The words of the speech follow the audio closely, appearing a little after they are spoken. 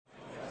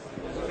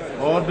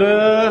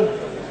Order.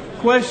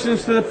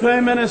 Questions to the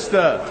Prime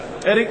Minister.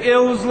 Eric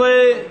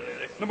Ailsley.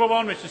 Number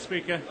one, Mr.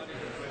 Speaker.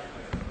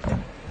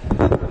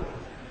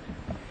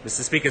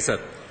 Mr. Speaker,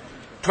 sir.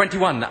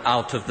 21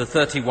 out of the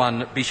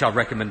 31 Bishar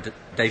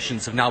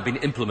recommendations have now been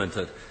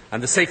implemented,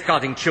 and the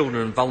Safeguarding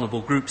Children and Vulnerable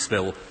Groups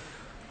Bill,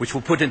 which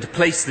will put into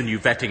place the new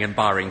vetting and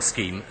barring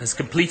scheme, has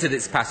completed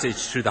its passage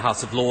through the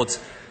House of Lords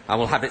and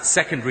will have its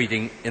second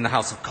reading in the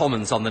House of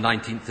Commons on the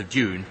 19th of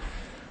June.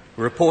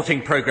 We're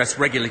reporting progress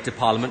regularly to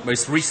Parliament,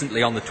 most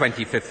recently on the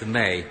 25th of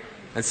May,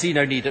 and see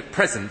no need at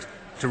present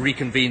to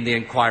reconvene the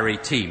inquiry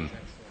team.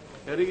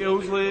 Eric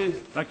Ailsley.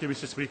 Thank you,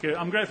 Mr. Speaker.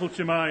 I'm grateful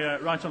to my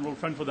right honourable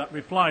friend for that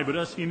reply, but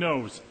as he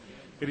knows,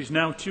 it is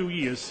now 2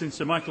 years since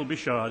Sir Michael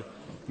Bishard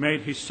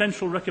made his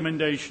central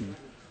recommendation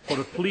for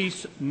a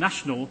police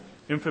national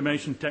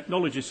information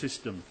technology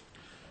system.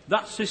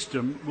 That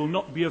system will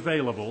not be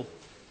available,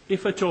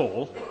 if at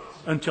all,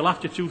 until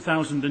after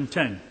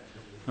 2010,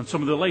 and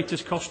some of the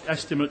latest cost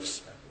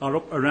estimates are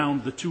up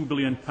around the £2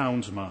 billion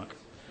mark.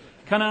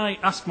 Can I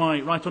ask my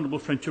right honourable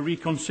friend to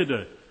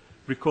reconsider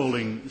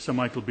recalling Sir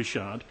Michael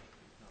Bishard?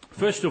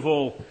 First of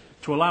all,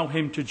 to allow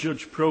him to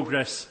judge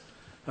progress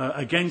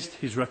against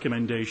his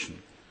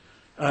recommendation.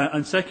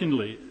 And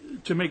secondly,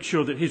 to make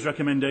sure that his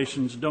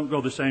recommendations don't go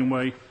the same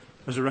way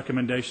as the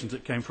recommendations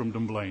that came from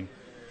Dunblane.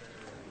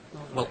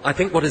 Well, I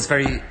think what is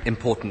very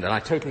important, and I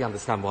totally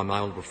understand why my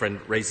honourable friend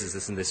raises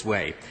this in this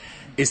way,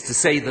 is to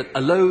say that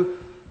although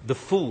the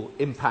full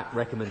impact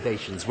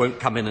recommendations won't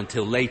come in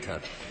until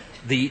later,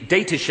 the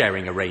data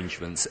sharing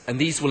arrangements, and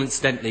these will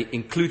incidentally,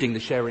 including the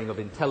sharing of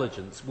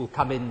intelligence, will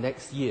come in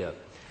next year.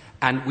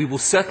 And we will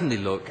certainly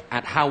look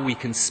at how we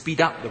can speed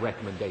up the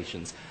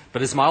recommendations.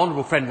 But as my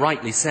honourable friend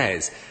rightly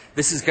says,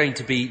 this is going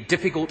to be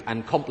difficult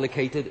and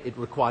complicated. It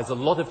requires a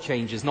lot of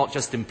changes, not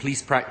just in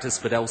police practice,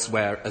 but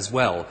elsewhere as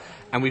well.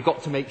 And we've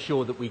got to make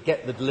sure that we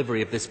get the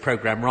delivery of this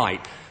programme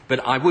right. But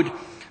I would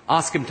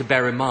ask him to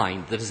bear in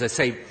mind that, as I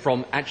say,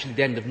 from actually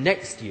the end of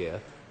next year,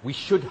 we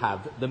should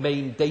have the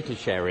main data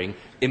sharing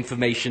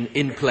information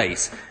in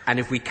place. And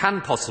if we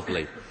can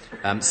possibly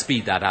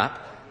speed that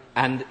up,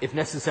 and if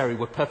necessary,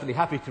 we're perfectly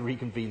happy to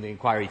reconvene the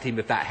inquiry team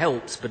if that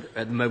helps, but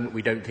at the moment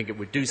we don't think it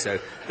would do so,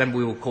 then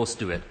we will of course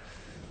do it.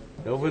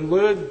 Melvyn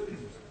Lewin.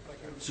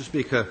 Mr.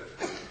 Speaker,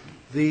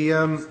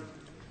 the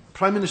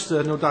Prime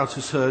Minister no doubt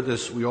has heard,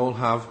 as we all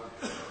have,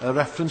 a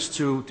reference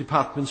to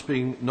departments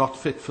being not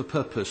fit for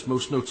purpose,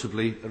 most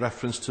notably a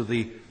reference to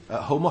the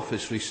Home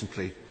Office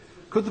recently.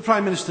 Could the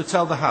Prime Minister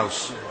tell the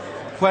House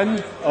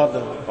when...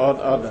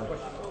 Order.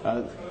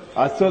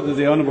 I thought that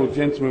the honourable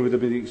gentleman would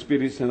have been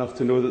experienced enough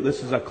to know that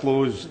this is a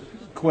closed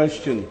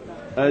question.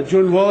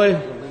 Joan Whalley.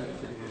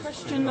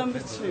 Question number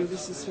 2,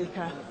 Mr.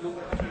 Speaker.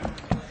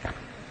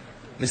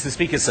 Mr.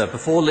 Speaker, sir,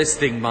 before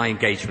listing my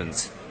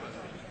engagements,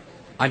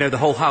 I know the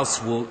whole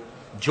House will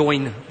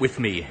join with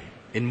me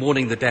in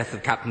mourning the death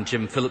of Captain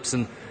Jim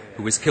Phillipson,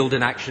 who was killed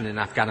in action in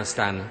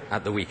Afghanistan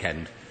at the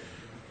weekend.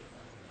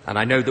 And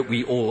I know that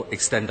we all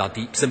extend our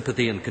deep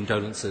sympathy and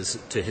condolences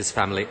to his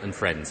family and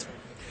friends.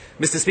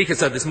 Mr. Speaker,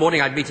 sir, this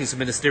morning I had meetings with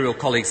ministerial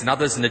colleagues and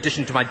others. In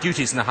addition to my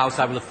duties in the House,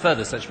 I will have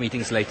further such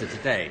meetings later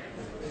today.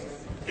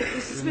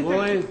 Mr.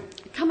 Speaker,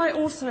 can I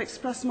also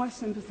express my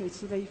sympathy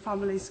to the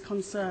families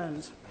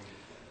concerned?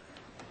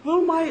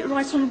 Will my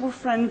right honourable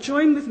friend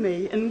join with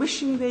me in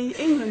wishing the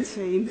England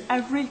team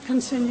every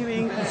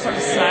continuing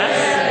success?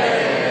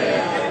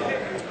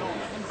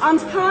 And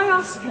can I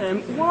ask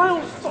him, while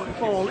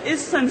football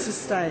is centre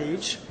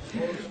stage,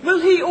 will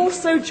he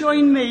also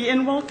join me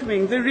in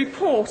welcoming the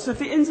report of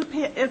the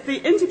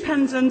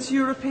Independent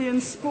European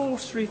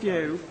Sport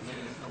Review,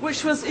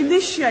 which was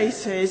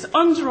initiated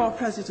under our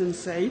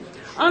presidency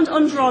and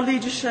under our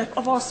leadership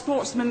of our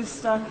Sports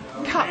Minister,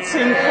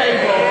 Captain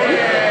Payborn?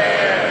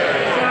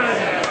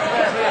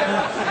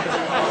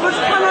 But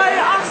can I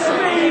ask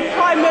the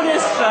Prime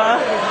Minister,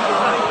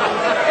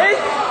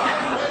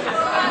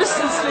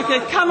 Mr. Speaker,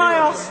 can I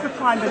ask the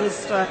Prime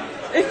Minister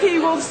if he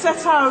will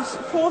set out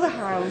for the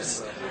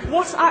House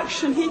what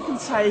action he can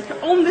take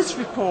on this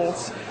report,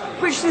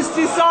 which is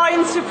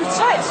designed to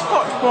protect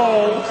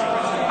football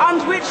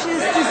and which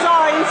is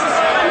designed to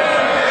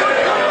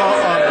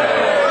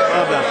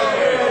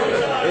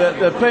strengthen...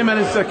 The Prime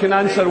Minister can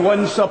answer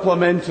one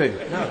supplementary.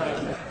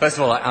 First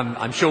of all,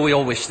 I'm sure we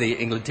all wish the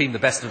England team the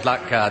best of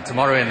luck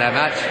tomorrow in their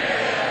match.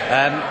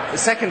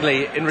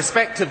 Secondly, in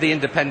respect of the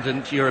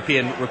Independent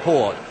European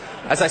Report,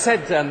 as I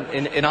said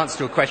in answer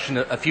to a question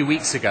a few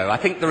weeks ago, I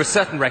think there are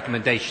certain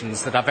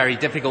recommendations that are very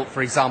difficult,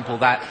 for example,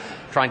 that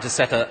trying to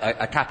set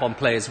a cap on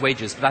players'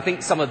 wages. But I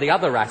think some of the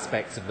other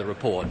aspects of the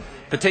report,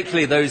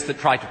 particularly those that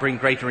try to bring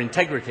greater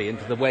integrity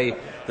into the way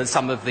that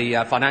some of the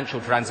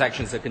financial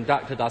transactions are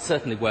conducted, are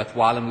certainly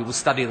worthwhile, and we will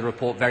study the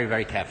report very,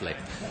 very carefully.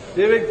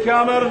 David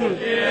Cameron.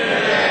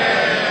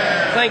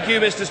 Thank you,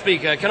 Mr.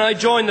 Speaker. Can I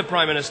join the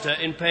Prime Minister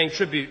in paying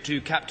tribute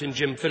to Captain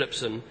Jim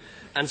Phillipson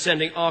and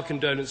sending our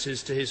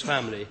condolences to his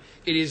family?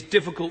 It is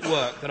difficult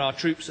work that our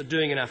troops are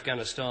doing in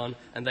Afghanistan,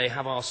 and they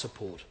have our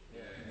support.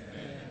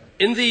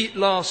 In the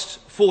last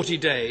 40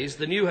 days,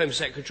 the new Home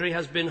Secretary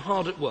has been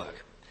hard at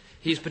work.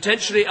 He's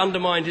potentially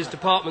undermined his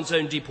department's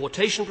own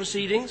deportation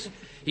proceedings.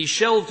 He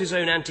shelved his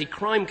own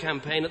anti-crime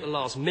campaign at the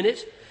last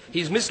minute.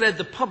 He's misled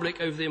the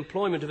public over the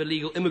employment of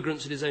illegal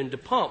immigrants in his own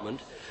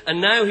department. And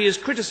now he has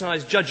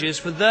criticised judges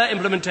for their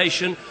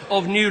implementation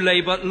of new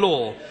Labour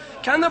law.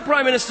 Can the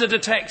Prime Minister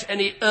detect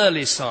any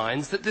early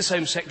signs that this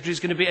Home Secretary is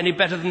going to be any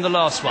better than the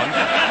last one?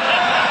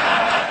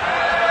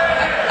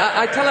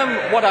 I tell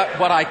him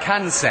what I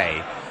can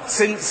say,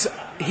 since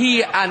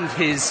he and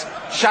his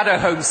Shadow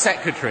Home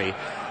Secretary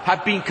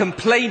have been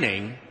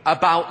complaining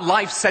about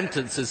life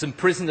sentences and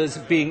prisoners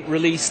being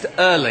released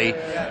early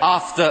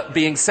after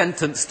being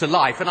sentenced to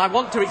life. And I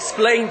want to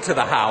explain to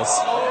the House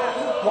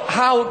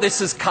how this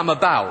has come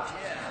about.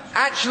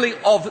 Actually,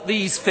 of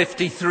these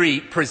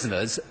 53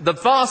 prisoners, the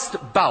vast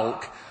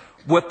bulk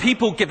were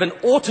people given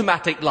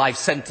automatic life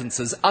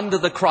sentences under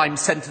the Crime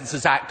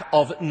Sentences Act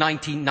of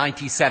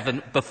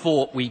 1997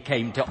 before we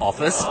came to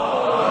office.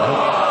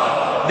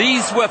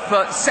 These were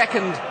for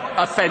second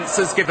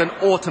offences given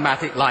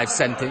automatic life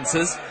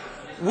sentences.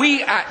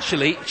 We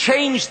actually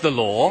changed the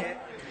law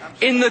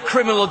in the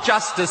Criminal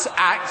Justice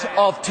Act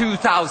of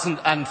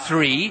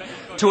 2003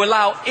 to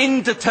allow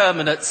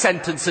indeterminate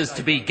sentences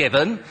to be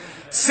given.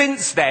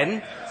 Since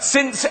then,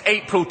 since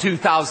April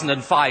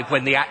 2005,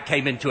 when the Act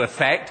came into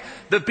effect,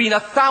 there have been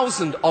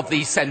 1,000 of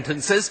these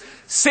sentences.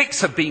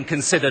 6 have been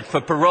considered for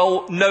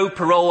parole. No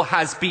parole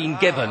has been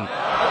given.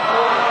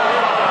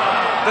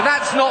 But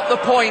that's not the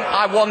point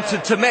I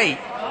wanted to make.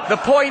 The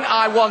point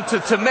I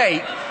wanted to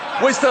make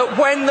was that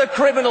when the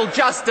Criminal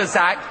Justice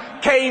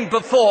Act came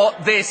before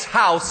this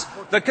House,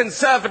 the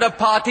Conservative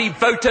Party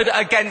voted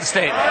against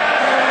it.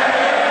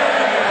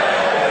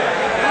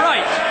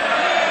 Right.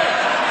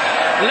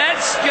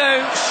 Let's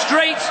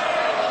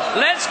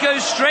go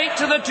straight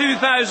to the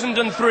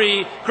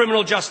 2003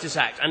 Criminal Justice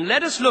Act, and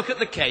let us look at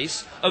the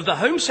case of the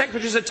Home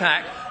Secretary's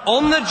attack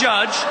on the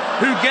judge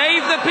who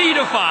gave the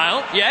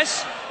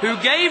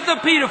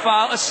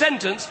paedophile, a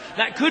sentence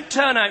that could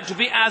turn out to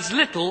be as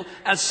little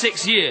as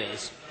 6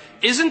 years.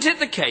 Isn't it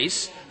the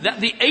case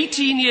that the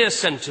 18-year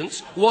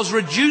sentence was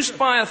reduced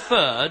by a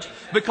third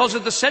because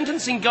of the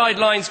Sentencing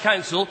Guidelines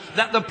Council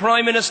that the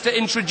Prime Minister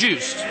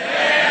introduced?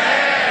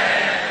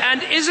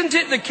 And isn't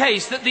it the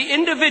case that the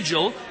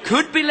individual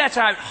could be let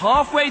out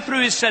halfway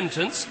through his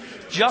sentence,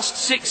 just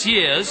 6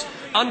 years,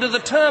 under the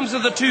terms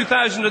of the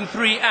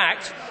 2003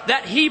 Act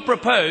that he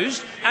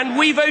proposed and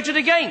we voted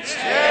against?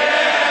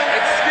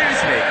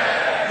 Excuse me.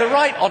 The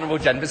Right Honourable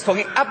Gentleman is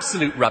talking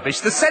absolute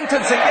rubbish. The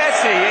sentencing,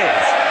 yes, he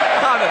is.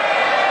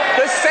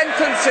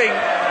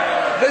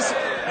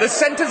 The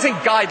Sentencing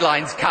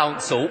Guidelines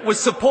Council was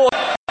supported.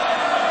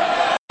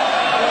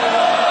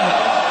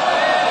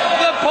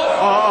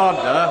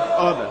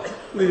 Order.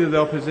 Leader of the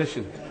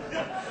Opposition.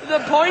 The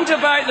point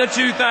about the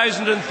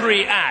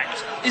 2003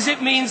 Act is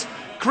it means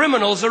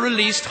criminals are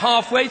released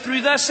halfway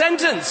through their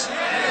sentence.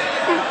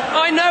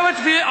 I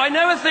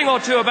know a thing or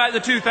two about the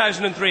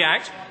 2003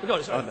 Act.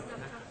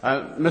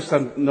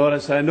 Mr.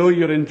 Norris, I know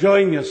you're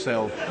enjoying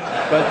yourself,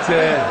 but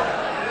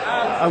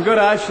I'm going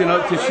to ask you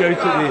not to shout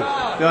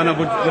at the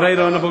Right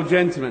Honourable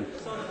Gentleman.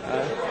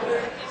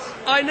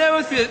 I know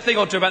a thing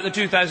or two about the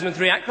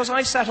 2003 Act because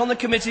I sat on the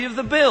committee of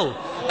the bill.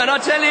 And I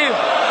tell you,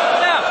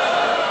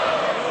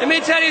 now, let me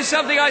tell you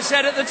something I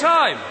said at the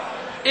time.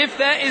 If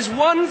there is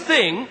one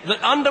thing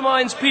that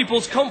undermines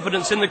people's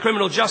confidence in the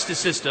criminal justice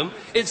system,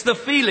 it's the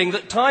feeling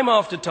that time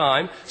after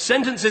time,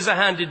 sentences are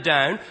handed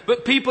down,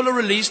 but people are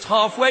released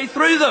halfway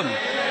through them.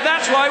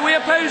 That's why we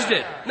opposed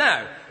it.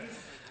 Now,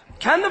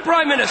 can the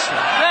Prime Minister...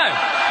 No,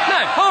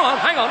 hold on,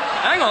 hang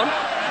on.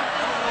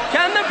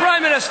 Can the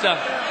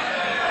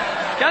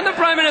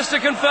Prime Minister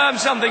confirm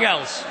something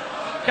else?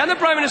 The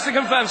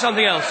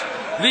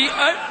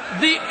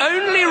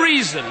only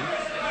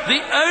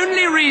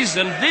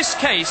reason this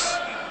case...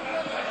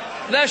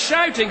 They're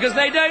shouting because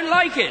they don't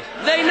like it.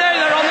 They know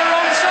they're on the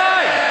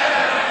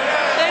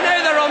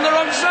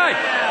wrong side.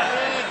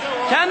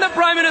 Can the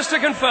Prime Minister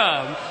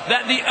confirm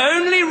that the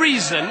only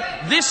reason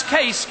this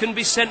case can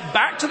be sent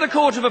back to the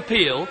Court of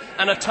Appeal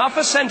and a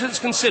tougher sentence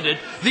considered,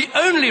 the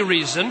only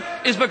reason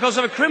is because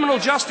of a Criminal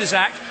Justice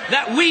Act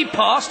that we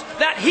passed,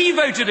 that he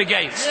voted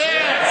against?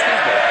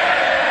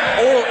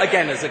 All,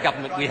 again, as a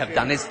government we have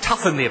done is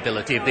toughen the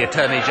ability of the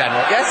Attorney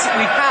General. Yes,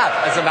 we have,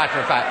 as a matter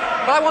of fact.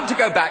 But I want to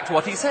go back to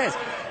what he says.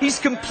 He's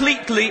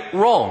completely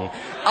wrong.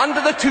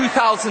 Under the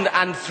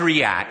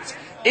 2003 Act,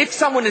 if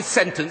someone is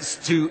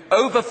sentenced to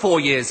over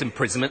 4 years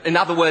imprisonment, in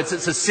other words,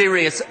 it's a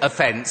serious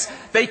offence,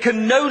 they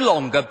can no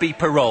longer be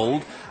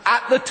paroled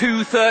at the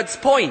two-thirds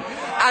point.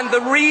 And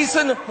the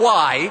reason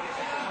why,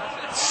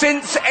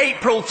 since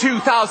April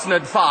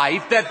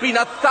 2005, there have been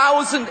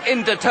 1,000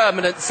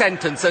 indeterminate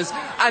sentences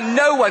and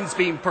no one's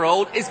been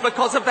paroled is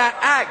because of that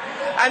Act.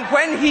 And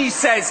when he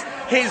says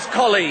his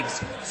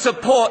colleagues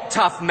support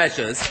tough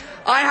measures,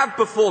 I have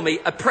before me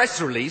a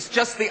press release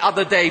just the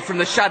other day from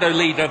the Shadow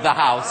Leader of the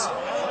House.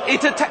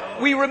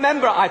 We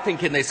remember, I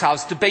think, in this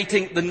House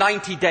debating the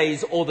 90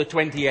 days or the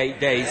 28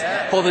 days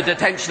for the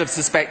detention of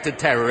suspected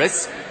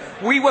terrorists.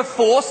 We were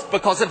forced,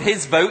 because of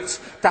his votes,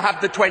 to have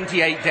the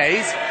 28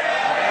 days.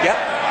 Yep.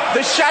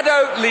 the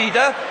shadow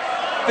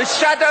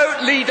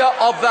leader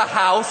of the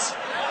House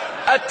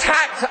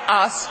attacked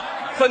us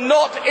for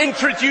not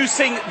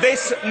introducing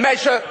this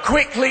measure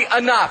quickly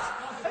enough.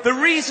 The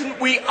reason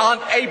we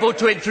aren't able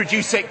to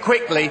introduce it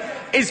quickly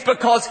is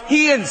because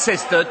he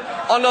insisted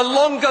on a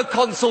longer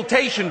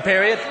consultation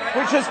period,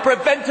 which has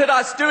prevented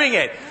us doing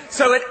it.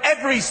 So at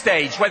every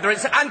stage, whether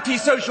it's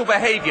antisocial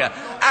behaviour,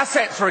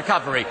 assets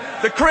recovery,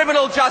 the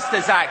Criminal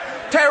Justice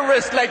Act,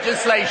 terrorist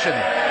legislation,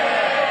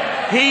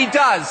 he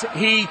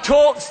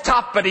talks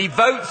tough but he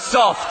votes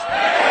soft.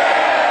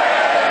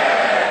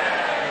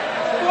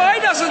 Why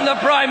doesn't the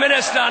Prime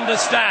Minister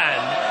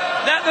understand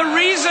that the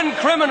reason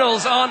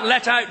criminals aren't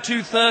let out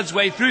two-thirds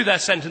way through their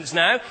sentence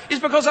now is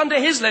because under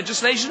his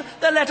legislation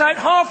they're let out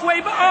halfway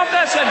of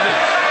their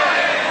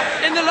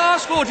sentence? In the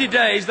last 40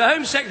 days, the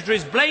Home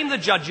Secretaries blamed the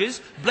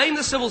judges, blamed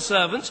the civil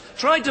servants,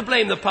 tried to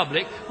blame the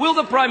public. Will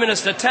the Prime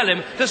Minister tell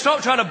him to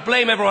stop trying to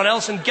blame everyone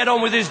else and get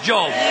on with his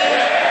job?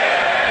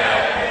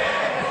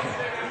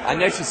 I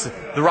notice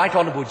the Right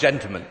Honourable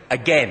Gentleman,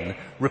 again,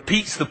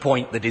 repeats the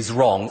point that is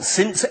wrong.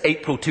 Since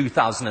April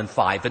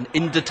 2005, an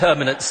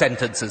indeterminate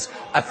sentences,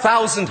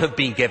 1,000 have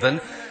been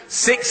given,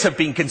 6 have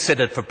been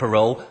considered for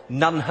parole,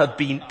 none have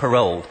been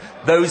paroled.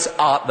 Those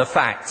are the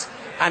facts.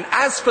 And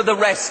as for the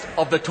rest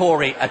of the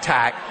Tory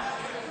attack,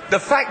 the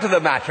fact of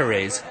the matter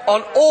is,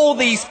 on all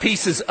these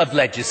pieces of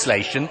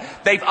legislation,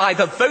 they've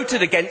either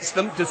voted against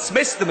them,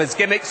 dismissed them as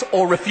gimmicks,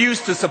 or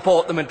refused to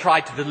support them and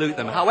tried to dilute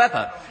them.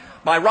 However,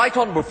 my right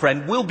honourable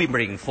friend will be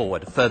bringing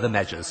forward further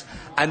measures,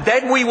 and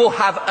then we will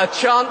have a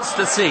chance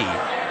to see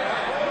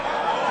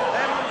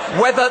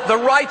whether the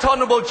right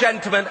honourable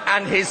gentleman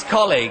and his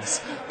colleagues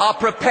are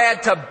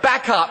prepared to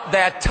back up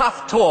their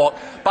tough talk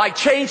by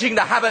changing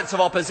the habits of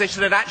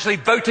opposition and actually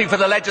voting for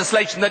the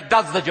legislation that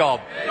does the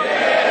job.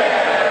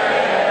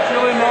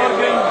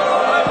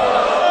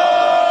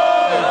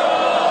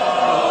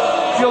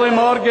 Julie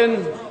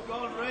Morgan.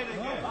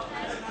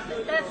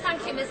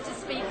 Thank you, Mr.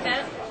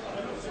 Speaker.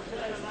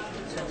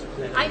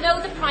 I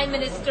know the Prime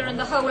Minister and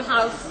the whole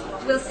House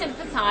will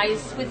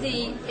sympathise with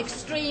the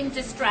extreme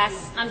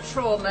distress and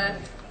trauma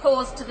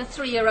caused to the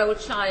 3-year-old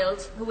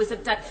child who was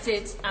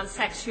abducted and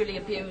sexually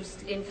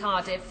abused in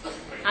Cardiff,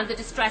 and the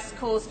distress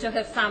caused to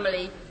her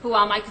family, who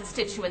are my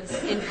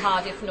constituents in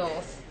Cardiff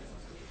North.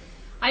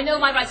 I know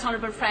my right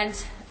honourable friend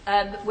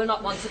will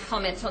not want to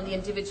comment on the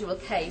individual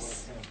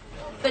case,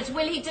 but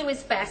will he do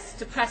his best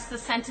to press the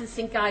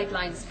Sentencing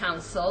Guidelines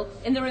Council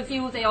in the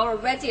review they are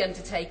already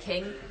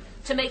undertaking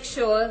to make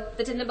sure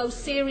that in the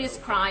most serious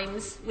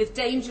crimes with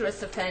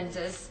dangerous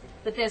offenders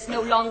that there's no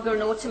longer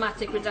an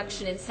automatic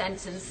reduction in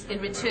sentence in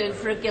return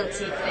for a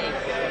guilty plea?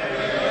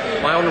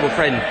 My honourable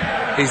friend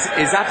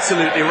is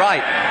absolutely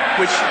right,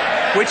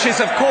 which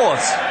is, of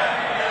course,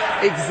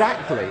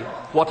 exactly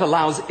what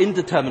allows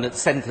indeterminate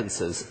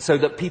sentences so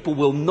that people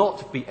will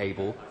not be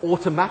able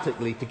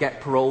automatically to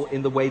get parole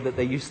in the way that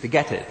they used to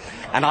get it.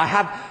 And I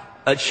have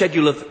a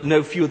schedule of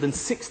no fewer than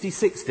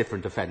 66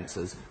 different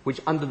offences,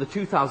 which under the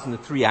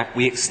 2003 Act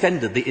we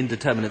extended the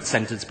indeterminate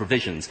sentence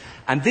provisions.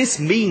 And this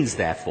means,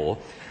 therefore,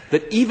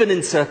 that even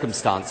in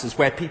circumstances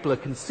where people are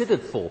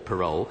considered for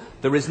parole,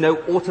 there is no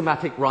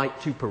automatic right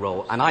to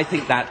parole. And I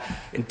think that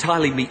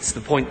entirely meets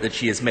the point that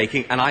she is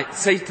making. And I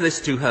say this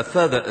to her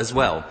further as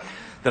well,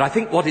 that I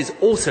think what is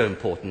also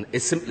important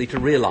is simply to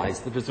realise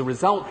that as a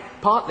result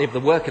partly of the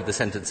work of the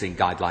Sentencing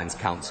Guidelines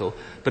Council,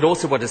 but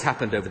also what has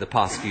happened over the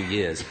past few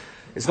years,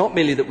 it's not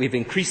merely that we've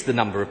increased the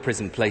number of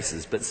prison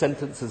places, but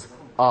sentences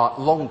are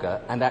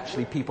longer, and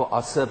actually people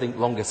are serving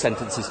longer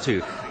sentences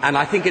too. And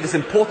I think it is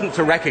important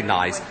to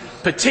recognise,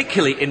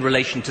 particularly in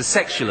relation to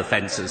sexual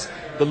offences,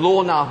 the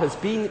law now has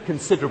been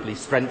considerably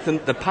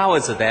strengthened, the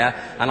powers are there,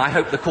 and I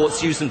hope the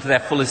courts use them to their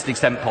fullest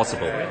extent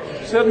possible.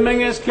 Sir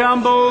Mingus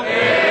Campbell.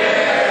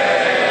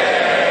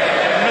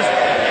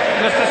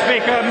 Mr.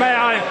 Speaker, may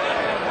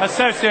I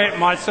associate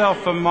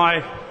myself and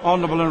my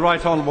honourable and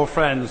right honourable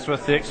friends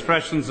with the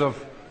expressions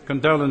of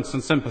condolence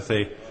and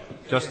sympathy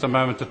just a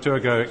moment or two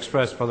ago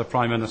expressed by the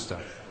Prime Minister.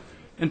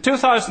 In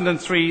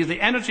 2003, the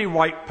Energy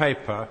White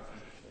Paper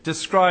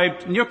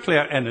described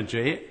nuclear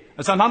energy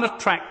as an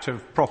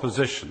unattractive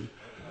proposition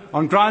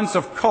on grounds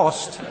of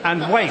cost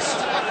and waste.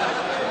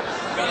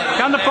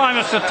 Can the Prime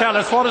Minister tell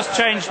us what has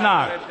changed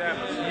now?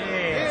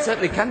 I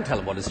certainly can tell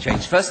them what has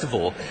changed. First of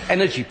all,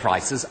 energy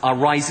prices are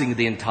rising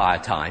the entire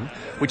time,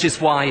 which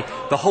is why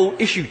the whole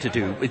issue to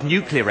do with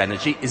nuclear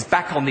energy is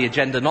back on the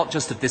agenda, not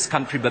just of this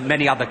country, but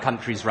many other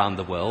countries around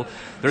the world.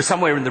 There are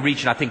somewhere in the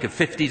region, I think, of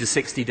 50 to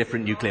 60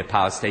 different nuclear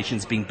power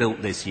stations being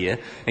built this year,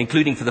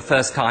 including for the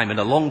first time in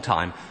a long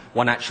time,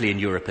 one actually in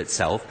Europe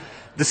itself.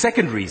 The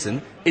second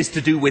reason is to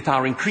do with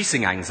our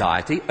increasing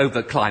anxiety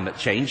over climate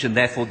change and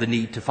therefore the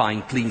need to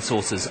find clean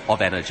sources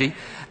of energy.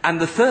 And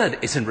the third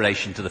is in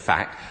relation to the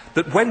fact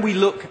that when we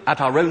look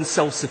at our own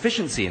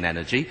self-sufficiency in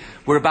energy,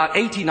 we're about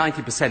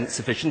 80–90%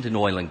 sufficient in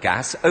oil and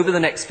gas. Over the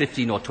next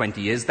 15 or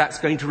 20 years, that's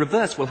going to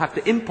reverse. We'll have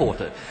to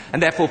import it.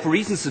 And therefore, for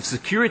reasons of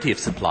security of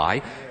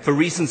supply, for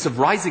reasons of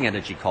rising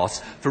energy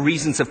costs, for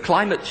reasons of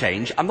climate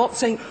change, I'm not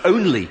saying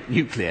only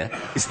nuclear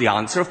is the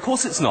answer. Of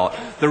course it's not.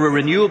 There are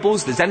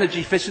renewables, there's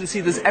energy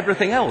efficiency, there's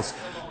everything else.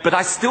 But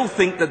I still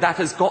think that that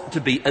has got to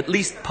be at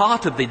least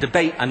part of the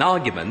debate and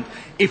argument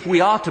if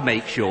we are to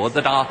make sure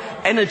that our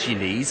energy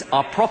needs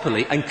are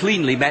properly and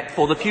cleanly met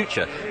for the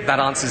future. That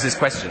answers his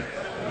question.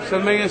 Sir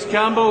Mingus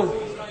Campbell.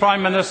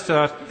 Prime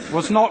Minister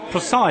was not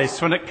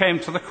precise when it came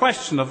to the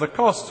question of the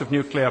cost of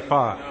nuclear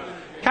power.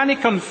 Can he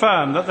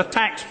confirm that the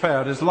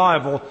taxpayer is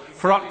liable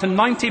for up to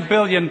 £90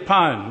 billion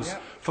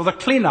for the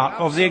clean-up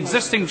of the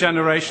existing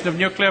generation of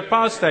nuclear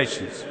power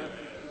stations?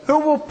 Who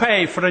will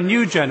pay for a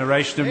new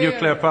generation of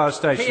nuclear power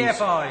stations?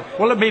 PFI.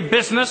 Will it be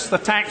business, the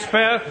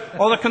taxpayer,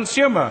 or the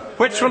consumer?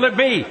 Which will it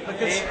be?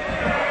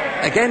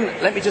 Again,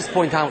 let me just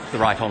point out to the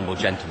right honourable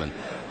gentleman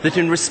that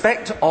in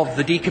respect of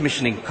the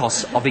decommissioning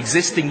costs of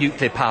existing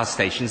nuclear power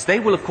stations, they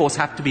will of course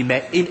have to be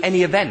met in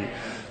any event.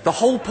 The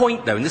whole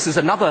point, though, and this is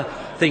another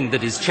thing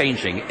that is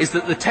changing, is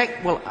that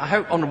I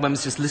hope honourable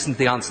members just listen to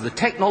the answer. The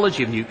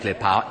technology of nuclear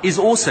power is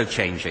also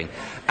changing,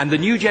 and the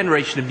new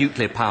generation of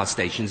nuclear power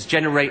stations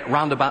generate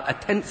around about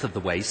 1/10 of the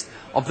waste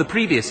of the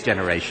previous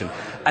generation.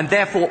 And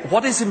therefore,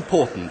 what is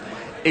important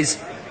is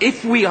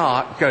if we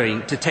are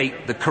going to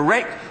take the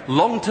correct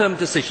long-term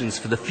decisions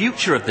for the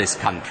future of this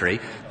country,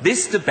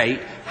 this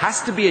debate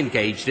has to be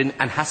engaged in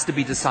and has to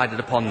be decided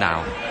upon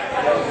now.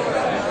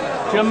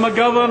 Jim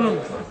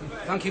McGovern.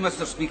 Thank you,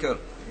 Mr. Speaker.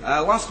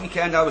 Last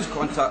weekend I was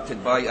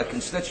contacted by a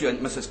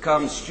constituent, Mrs.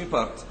 Karen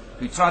Stupart,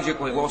 who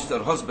tragically lost her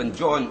husband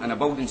John in a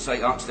building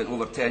site accident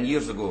over 10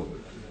 years ago.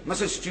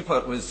 Mrs.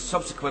 Stupart was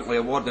subsequently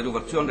awarded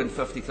over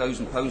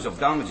 £250,000 of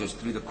damages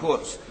through the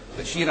courts,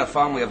 but she and her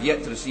family have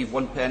yet to receive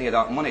one penny of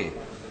that money.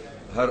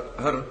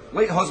 Her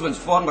late husband's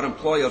former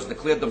employers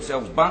declared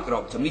themselves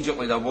bankrupt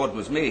immediately the award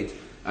was made,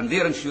 and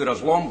their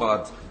insurers,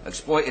 Lombard,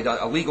 exploited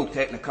a legal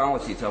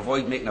technicality to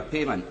avoid making a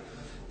payment.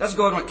 This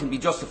government can be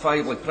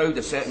justifiably proud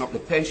of setting up the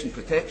Pension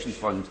Protection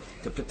Fund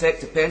to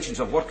protect the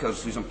pensions of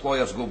workers whose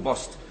employers go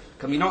bust.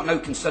 Can we not now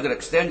consider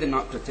extending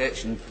that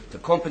protection to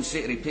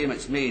compensatory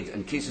payments made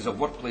in cases of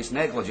workplace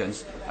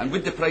negligence? And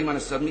would the Prime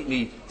Minister meet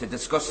me to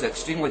discuss the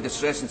extremely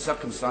distressing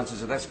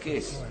circumstances of this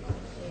case?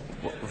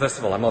 Well, first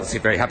of all, I'm obviously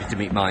very happy to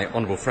meet my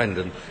honourable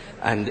friend,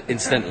 and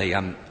incidentally,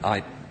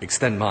 I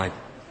extend my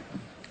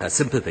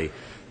sympathy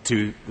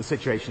to the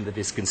situation that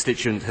his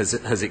constituent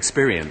has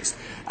experienced.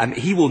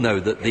 He will know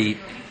that the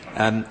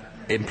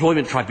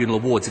Employment Tribunal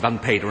awards, if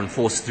unpaid, are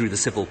enforced through the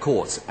civil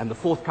courts, and the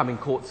forthcoming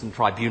Courts and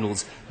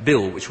Tribunals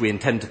Bill, which we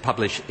intend to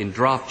publish in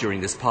draft during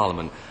this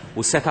Parliament,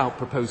 will set out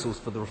proposals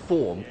for the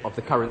reform of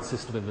the current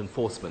system of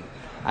enforcement.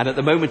 And at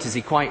the moment, as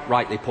he quite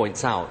rightly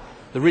points out,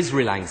 there is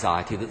real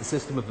anxiety that the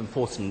system of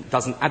enforcement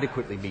doesn't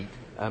adequately meet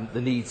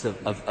the needs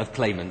of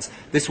claimants.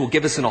 This will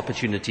give us an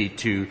opportunity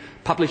to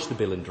publish the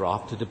bill in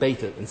draft, to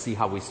debate it and see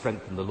how we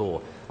strengthen the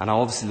law. And I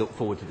obviously look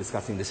forward to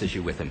discussing this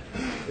issue with him.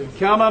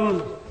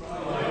 Cameron.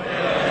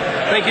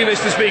 Thank you,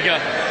 Mr. Speaker.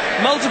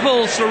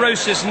 Multiple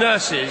sclerosis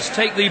nurses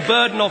take the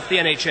burden off the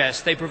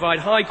NHS. They provide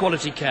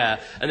high-quality care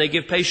and they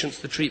give patients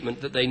the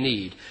treatment that they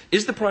need.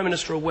 Is the Prime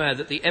Minister aware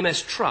that the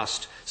MS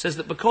Trust says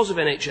that because of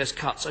NHS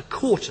cuts, a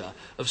quarter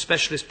of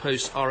specialist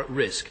posts are at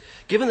risk?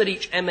 Given that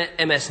each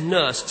MS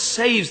nurse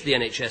saves the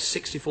NHS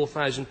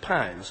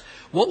 £64,000,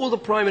 what will the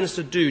Prime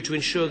Minister do to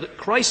ensure that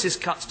crisis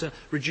cuts to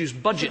reduce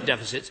budget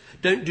deficits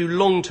don't do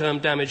long-term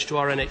damage to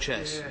our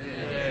NHS?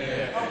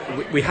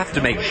 We have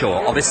to make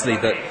sure, obviously,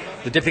 that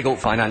the difficult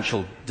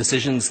financial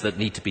decisions that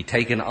need to be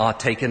taken are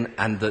taken,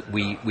 and that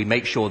we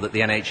make sure that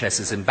the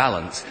NHS is in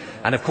balance.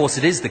 And of course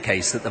it is the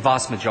case that the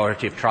vast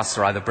majority of trusts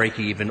are either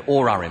breaking even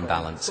or are in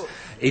balance.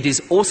 It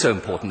is also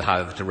important,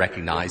 however, to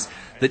recognise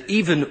that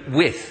even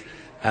with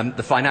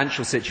the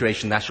financial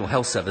situation of the National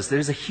Health Service, there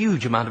is a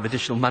huge amount of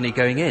additional money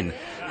going in.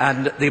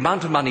 And the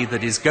amount of money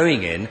that is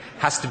going in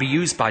has to be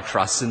used by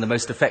trusts in the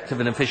most effective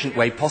and efficient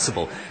way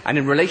possible. And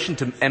in relation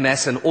to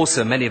MS and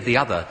also many of the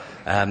other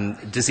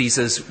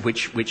diseases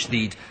which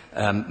need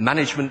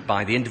management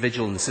by the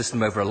individual and the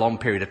system over a long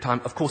period of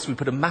time, of course we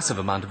put a massive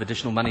amount of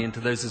additional money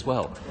into those as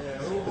well.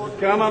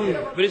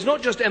 But it's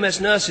not just MS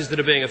nurses that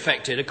are being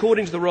affected.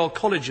 According to the Royal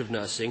College of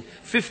Nursing,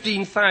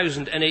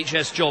 15,000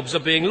 NHS jobs are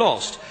being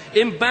lost.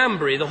 In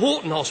Banbury, the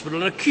Horton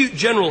Hospital, an acute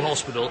general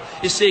hospital,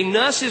 is seeing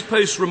nurses'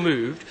 posts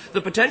removed,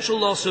 the potential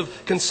loss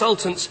of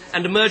consultants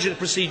and emergent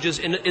procedures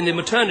in the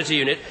maternity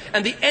unit,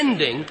 and the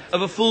ending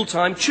of a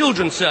full-time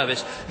children's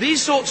service.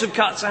 These sorts of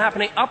cuts are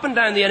happening up and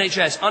down the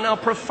NHS and are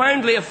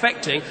profoundly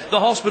affecting the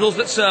hospitals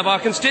that serve our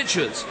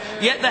constituents.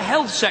 Yet the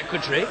Health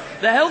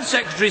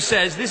Secretary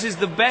says this is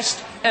the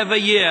best ever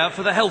year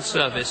for the health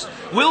service.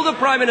 Will the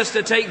Prime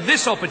Minister take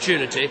this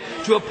opportunity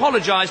to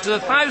apologise to the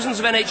thousands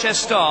of NHS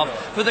staff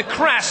for the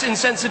crass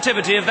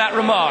insensitivity of that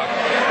remark?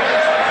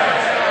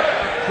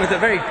 With a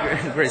very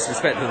great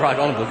respect to the right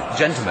honourable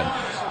gentleman,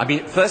 I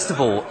mean, first of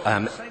all,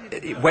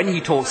 when he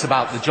talks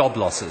about the job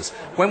losses,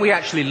 when we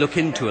actually look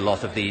into a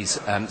lot of these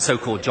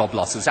so-called job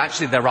losses,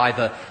 actually they're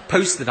either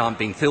posts that aren't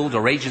being filled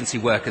or agency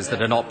workers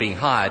that are not being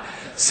hired.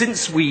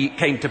 Since we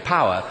came to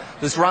power,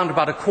 there's around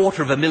about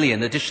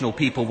 250,000 additional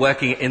people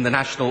working in the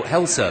National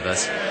Health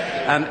Service.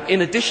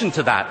 In addition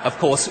to that, of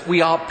course,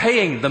 we are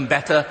paying them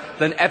better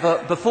than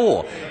ever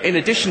before. In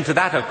addition to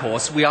that, of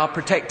course, we are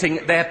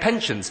protecting their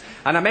pensions.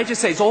 And I may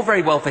just say it's all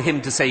very well for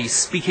him to say he's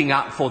speaking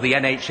up for the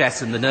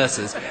NHS and the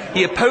nurses.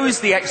 He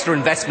opposed the extra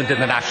investment in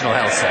the National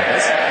Health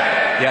Service.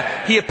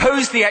 Yeah. He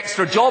opposed the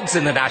extra jobs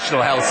in the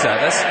National Health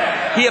Service.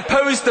 He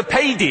opposed the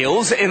pay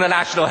deals in the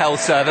National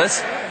Health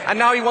Service. And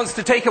now he wants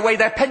to take away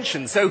their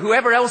pensions. So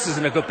whoever else is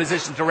in a good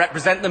position to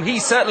represent them,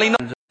 he's certainly not.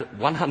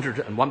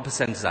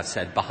 101%, as I've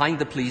said, behind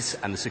the police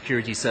and the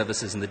security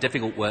services and the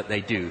difficult work they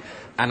do.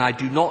 And I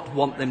do not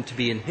want them to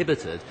be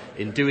inhibited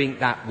in doing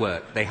that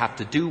work. They have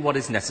to do what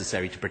is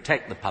necessary to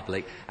protect the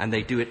public, and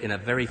they do it in a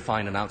very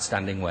fine and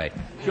outstanding way.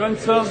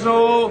 Mr.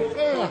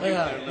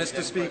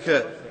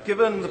 Speaker,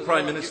 given the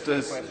Prime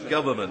Minister's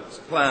government's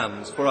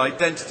plans for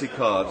identity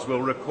cards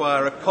will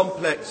require a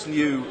complex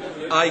new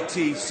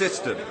IT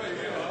system,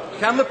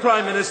 can the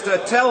Prime Minister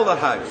tell the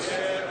House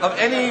of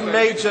any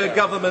major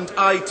government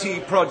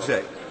IT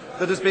project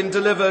that has been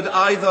delivered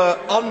either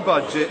on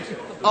budget,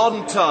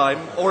 on time,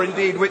 or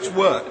indeed which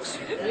works?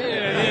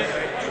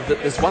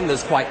 There's one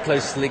that's quite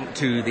closely linked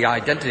to the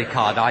identity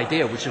card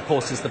idea, which of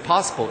course is the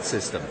passport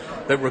system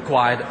that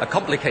required a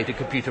complicated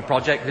computer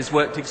project, has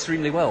worked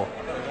extremely well.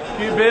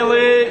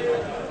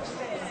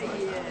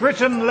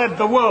 Britain led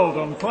the world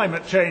on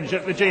climate change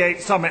at the G8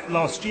 summit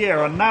last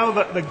year, and now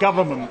that the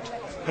government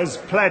has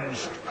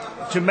pledged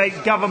to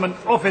make government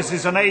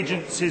offices and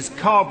agencies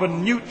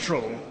carbon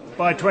neutral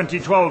by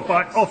 2012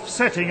 by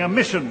offsetting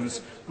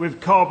emissions with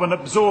carbon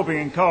absorbing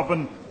and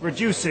carbon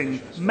reducing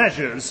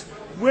measures,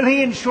 will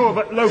he ensure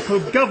that local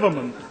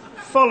government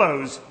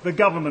follows the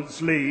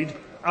government's lead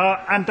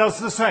and does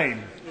the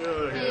same?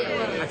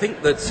 I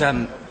think that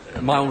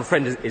my honourable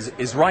friend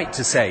is right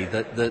to say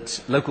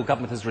that local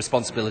government has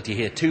responsibility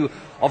here too.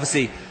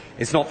 Obviously,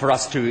 it's not for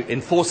us to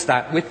enforce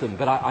that with them,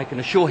 but I can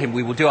assure him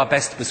we will do our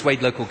best to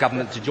persuade local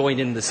government to join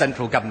in the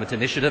central government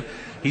initiative.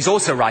 He's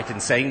also right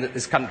in saying that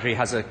this country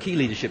has a key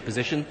leadership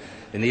position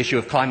in the issue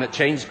of climate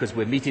change because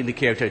we're meeting the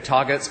Kyoto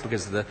targets,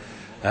 because of the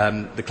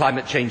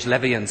climate change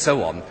levy and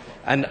so on.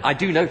 And I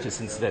do notice,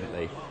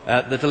 incidentally,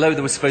 that although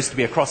there was supposed to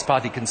be a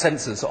cross-party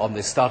consensus on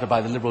this started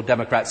by the Liberal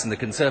Democrats and the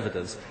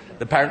Conservatives,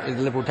 apparently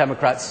the Liberal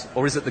Democrats,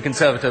 or is it the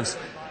Conservatives,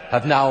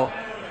 have now...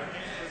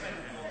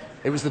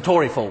 It was the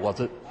Tory fault, was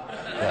it?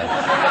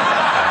 Yeah.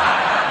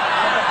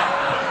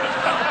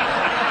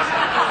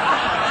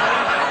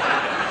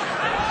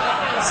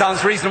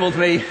 Sounds reasonable to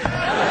me.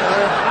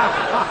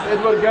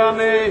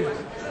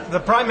 The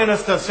Prime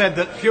Minister said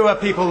that fewer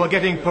people were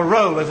getting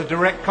parole as a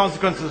direct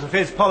consequence of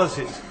his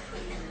policies.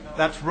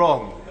 That's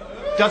wrong.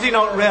 Does he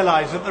not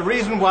realise that the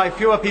reason why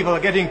fewer people are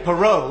getting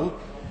parole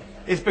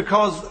is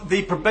because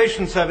the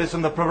probation service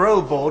and the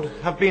parole board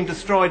have been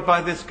destroyed by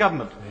this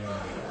government?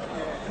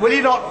 Will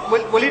he not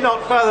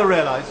further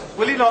realise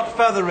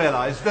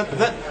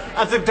that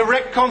as a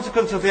direct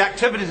consequence of the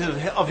activities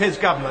of his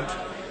government,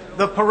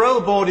 the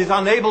parole board is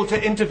unable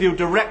to interview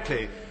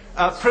directly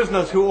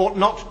prisoners who ought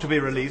not to be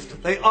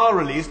released. They are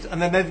released,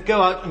 and then they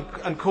go out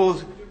and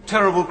cause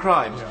terrible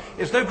crimes. Yeah.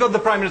 It's no good the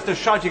Prime Minister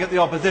shouting at the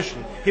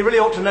opposition. He really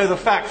ought to know the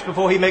facts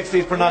before he makes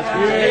these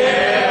pronouncements.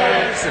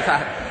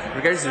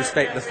 Regardless of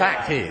respect, the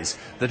fact is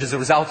that as a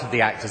result of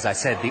the Act, as I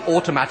said, the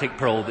automatic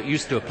parole that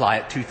used to apply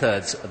at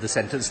two-thirds of the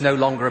sentence no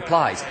longer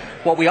applies.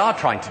 What we are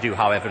trying to do,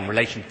 however, in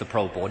relation to the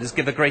parole board is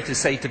give a greater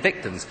say to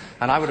victims,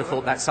 and I would have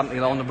thought that's something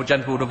the honourable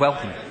gentleman would have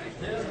welcomed.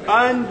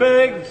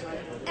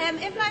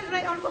 If my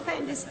right honourable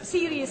friend is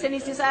serious in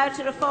his desire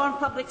to reform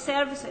public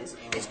services,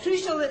 it's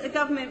crucial that the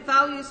government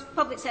values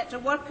public sector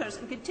workers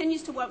and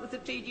continues to work with the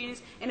trade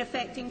unions in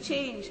effecting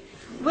change.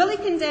 Will he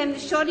condemn the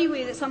shoddy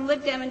way that some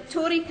Lib Dem and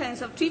Tory councils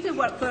have treated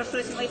workforce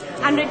recently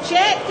and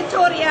reject the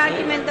Tory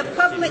argument that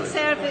public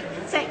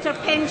sector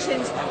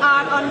pensions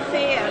are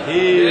unfair?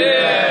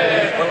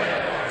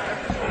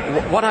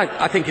 Well, what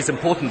I think is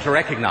important to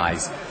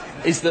recognise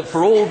is that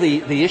for all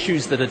the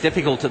issues that are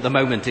difficult at the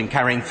moment in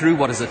carrying through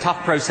what is a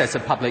tough process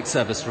of public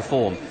service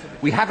reform,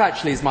 we have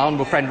actually, as my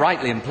honourable friend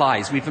rightly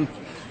implies, we've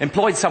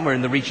employed somewhere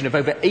in the region of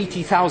over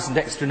 80,000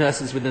 extra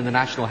nurses within the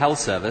National Health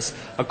Service,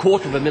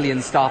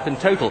 250,000 staff in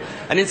total.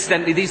 And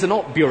incidentally, these are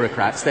not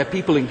bureaucrats, they're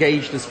people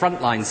engaged as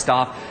frontline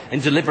staff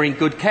in delivering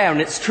good care.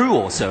 And it's true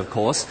also, of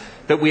course,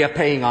 that we are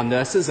paying our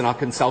nurses and our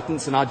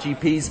consultants and our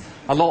GPs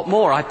a lot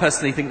more. I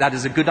personally think that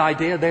is a good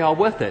idea, they are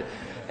worth it.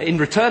 In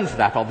return for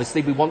that,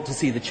 obviously, we want to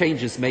see the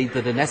changes made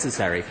that are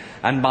necessary.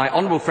 And my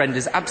honourable friend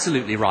is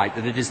absolutely right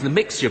that it is the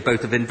mixture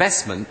both of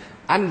investment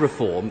and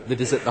reform that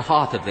is at the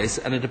heart of this,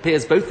 and it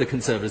appears both the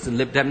Conservatives and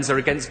Lib Dems are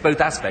against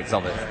both aspects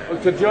of it.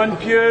 Dr. John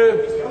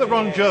Pugh. Whether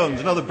Ron Jones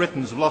and other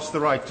Britons have lost the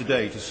right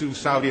today to sue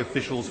Saudi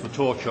officials for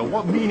torture,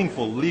 what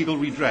meaningful legal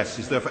redress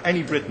is there for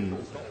any Briton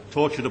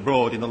tortured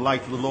abroad in the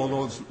light of the Law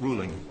Lord's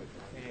ruling?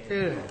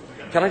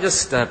 Can I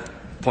just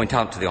point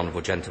out to the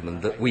honourable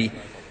gentleman that we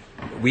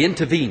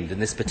intervened in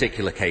this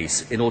particular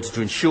case in order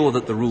to ensure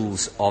that the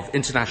rules of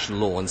international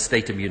law and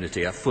state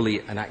immunity are fully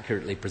and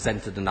accurately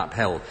presented and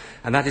upheld.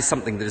 And that is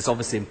something that is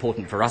obviously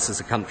important for us as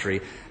a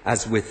country,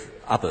 as with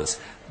others.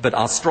 But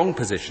our strong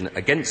position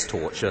against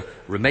torture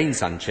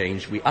remains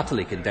unchanged. We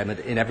utterly condemn it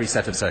in every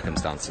set of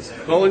circumstances.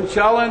 Colin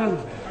Challen.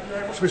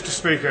 Mr.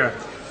 Speaker,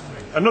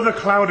 another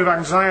cloud of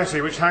anxiety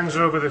which hangs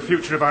over the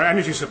future of our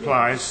energy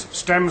supplies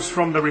stems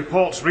from the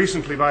reports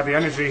recently by the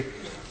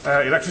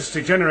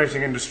electricity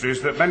generating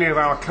industries that many of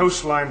our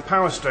coastline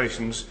power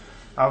stations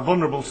are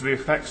vulnerable to the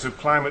effects of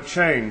climate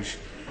change.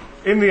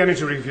 In the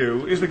Energy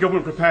Review, is the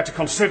Government prepared to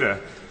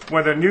consider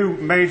whether new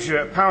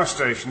major power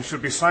stations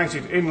should be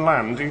sited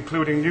inland,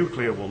 including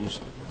nuclear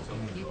ones?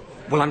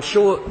 Well, I'm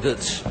sure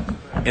that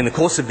in the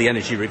course of the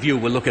Energy Review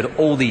we'll look at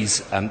all these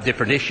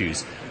different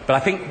issues. But I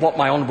think what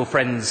my honourable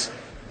friend's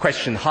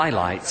question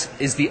highlights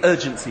is the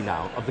urgency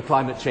now of the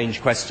climate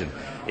change question.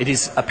 It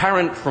is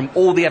apparent from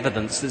all the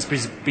evidence that's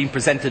been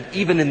presented,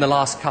 even in the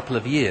last couple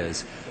of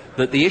years,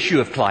 that the issue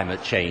of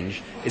climate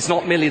change is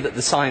not merely that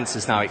the science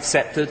is now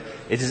accepted,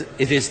 it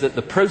is that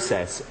the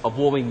process of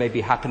warming may be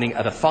happening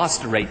at a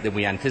faster rate than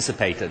we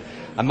anticipated.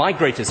 And my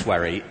greatest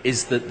worry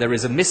is that there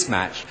is a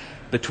mismatch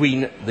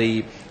between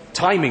the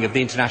timing of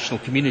the international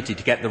community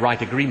to get the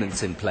right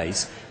agreements in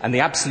place and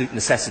the absolute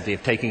necessity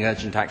of taking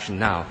urgent action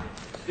now.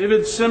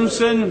 David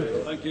Simpson.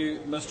 Thank you,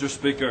 Mr.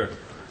 Speaker.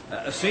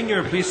 A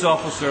senior police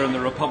officer in the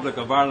Republic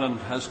of Ireland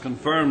has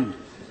confirmed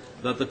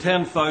that the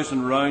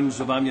 10,000 rounds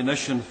of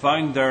ammunition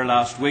found there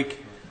last week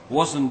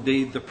was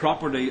indeed the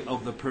property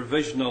of the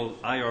Provisional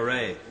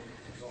IRA.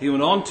 He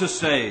went on to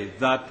say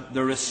that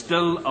there is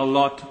still a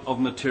lot of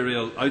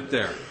material out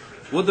there.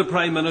 Would the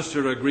Prime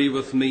Minister agree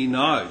with me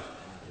now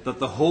that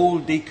the whole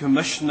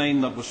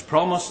decommissioning that was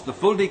promised, the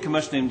full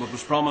decommissioning that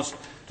was promised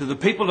to the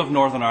people of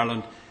Northern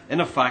Ireland,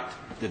 in effect,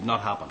 did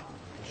not happen?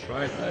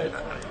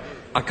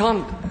 I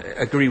can't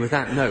agree with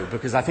that, no,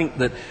 because I think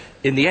that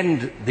in the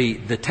end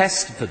the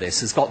test for this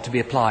has got to be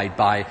applied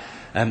by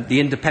the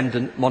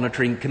Independent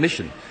Monitoring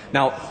Commission.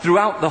 Now,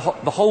 throughout the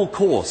whole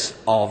course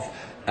of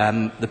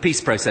the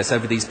peace process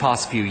over these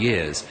past few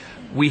years,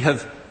 we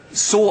have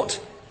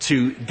sought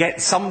to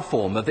get some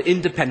form of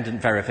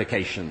independent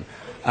verification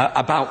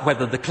about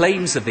whether the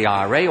claims of the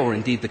IRA, or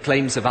indeed the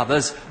claims of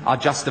others, are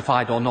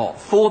justified or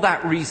not. For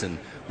that reason,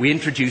 we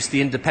introduced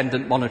the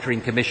Independent Monitoring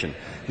Commission.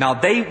 Now,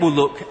 they will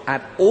look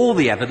at all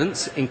the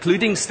evidence,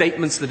 including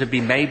statements that have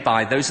been made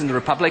by those in the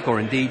Republic or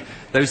indeed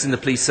those in the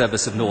Police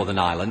Service of Northern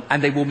Ireland,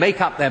 and they will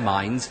make up their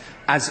minds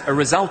as a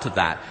result of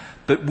that.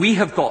 But we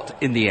have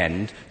got, in the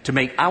end, to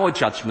make our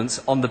judgments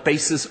on the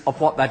basis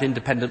of what that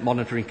Independent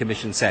Monitoring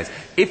Commission says.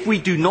 If we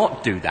do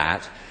not do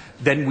that,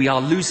 then we are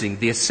losing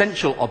the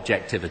essential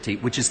objectivity,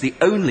 which is the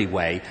only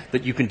way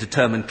that you can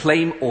determine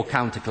claim or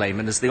counterclaim.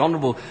 And as the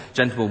honourable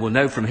gentleman will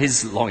know from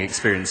his long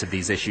experience of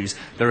these issues,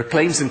 there are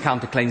claims and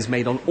counterclaims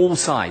made on all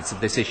sides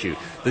of this issue.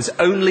 There's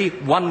only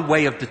one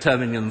way of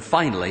determining them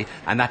finally,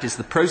 and that is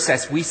the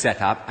process we set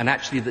up and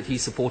actually that he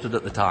supported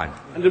at the time.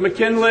 Andrew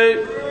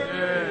McKinley.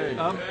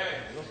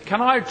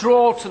 Can I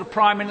draw to the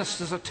Prime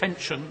Minister's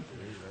attention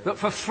that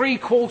for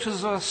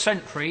 3/4 of a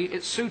century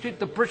it suited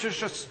the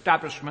British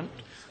establishment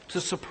to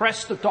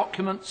suppress the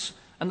documents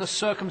and the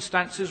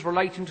circumstances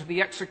relating to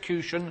the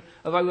execution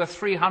of over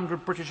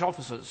 300 British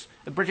officers,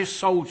 British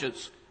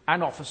soldiers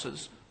and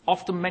officers,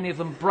 often many of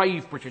them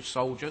brave British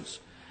soldiers,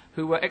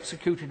 who were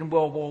executed in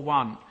World War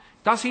I.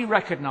 Does he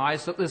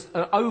recognise that there's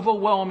an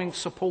overwhelming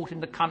support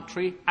in the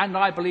country, and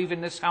I believe in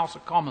this House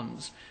of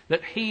Commons,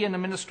 that he and the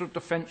Minister of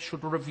Defence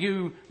should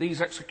review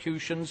these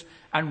executions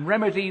and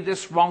remedy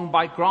this wrong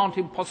by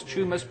granting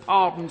posthumous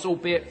pardons,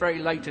 albeit very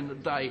late in the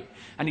day?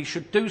 And he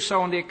should do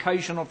so on the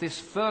occasion of this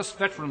first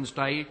Veterans'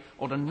 Day,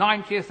 or the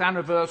 90th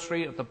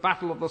anniversary of the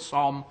Battle of the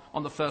Somme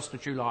on the 1st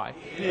of July.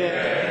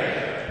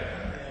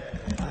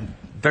 I'm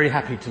very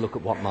happy to look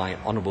at what my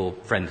honourable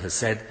friend has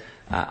said.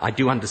 I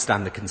do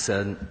understand the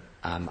concern.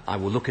 I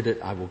will look at it.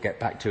 I will get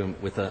back to him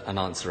with an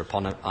answer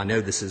upon it. I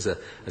know this is a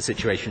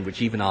situation which,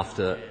 even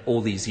after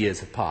all these years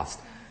have passed,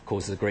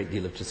 causes a great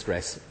deal of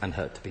distress and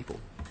hurt to people.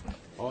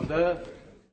 Order.